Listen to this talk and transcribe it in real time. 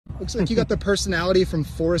Looks like you got the personality from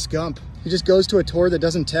Forrest Gump. He just goes to a tour that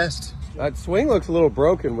doesn't test. That swing looks a little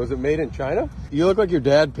broken. Was it made in China? You look like your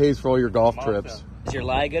dad pays for all your golf trips. Is your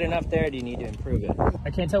lie good enough there, or do you need to improve it?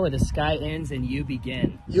 I can't tell where the sky ends and you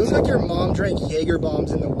begin. You look like your mom drank Jaeger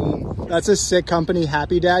bombs in the womb. That's a sick company,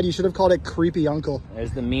 Happy Dad. You should have called it Creepy Uncle.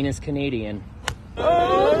 There's the meanest Canadian.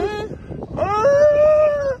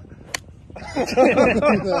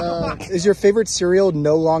 Is your favorite cereal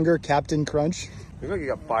no longer Captain Crunch? Looks like you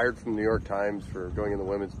got fired from the New York Times for going in the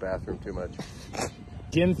women's bathroom too much.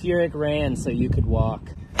 Jim Furyk ran so you could walk.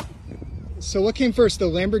 So what came first, the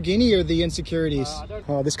Lamborghini or the insecurities?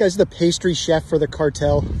 Oh, this guy's the pastry chef for the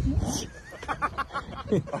cartel.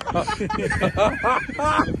 Now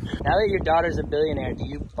that your daughter's a billionaire, do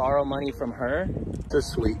you borrow money from her? It's a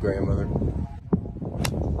sweet grandmother.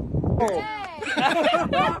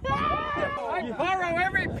 I borrow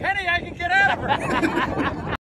every penny I can get out of her.